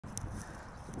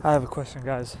I have a question,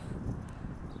 guys.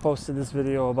 Posted this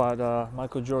video about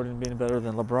Michael Jordan being better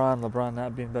than LeBron, LeBron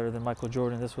not being better than Michael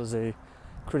Jordan. This was a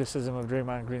criticism of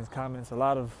Draymond Green's comments. A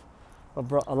lot of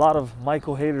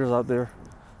Michael haters out there.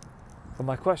 But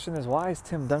my question is, why is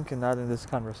Tim Duncan not in this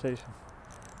conversation?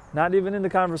 Not even in the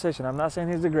conversation. I'm not saying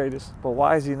he's the greatest, but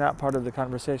why is he not part of the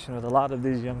conversation with a lot of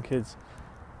these young kids?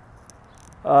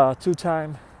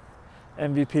 Two-time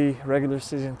MVP, regular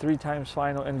season, 3 times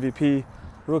final MVP,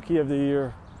 Rookie of the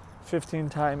Year,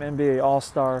 15-time NBA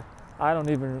All-Star. I don't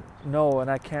even know,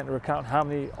 and I can't recount how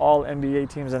many all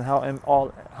NBA teams and how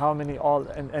many all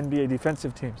NBA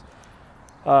defensive teams.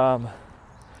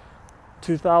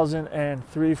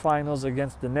 2003 finals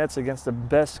against the Nets, against the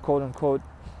best quote-unquote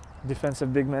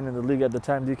defensive big man in the league at the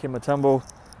time, D.K. Mutombo.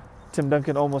 Tim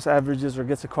Duncan almost averages or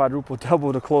gets a quadruple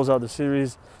double to close out the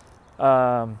series.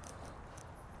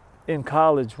 In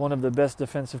college, one of the best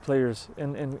defensive players.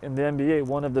 In the NBA,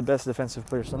 one of the best defensive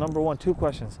players. So number one, 2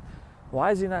 questions.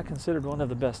 Why is he not considered one of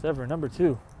the best ever? Number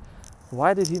 2,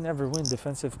 why did he never win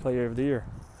Defensive Player of the Year?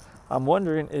 I'm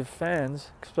wondering if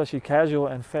fans, especially casual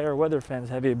and fair weather fans,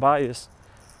 have a bias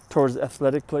towards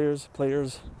athletic players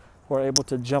who are able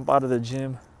to jump out of the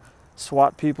gym,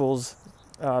 swat people's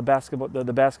the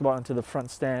basketball into the front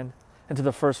stand, into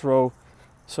the first row.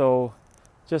 So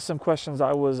just some questions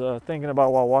I was thinking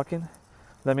about while walking.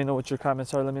 Let me know what your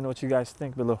comments are. Let me know what you guys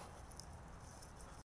think below.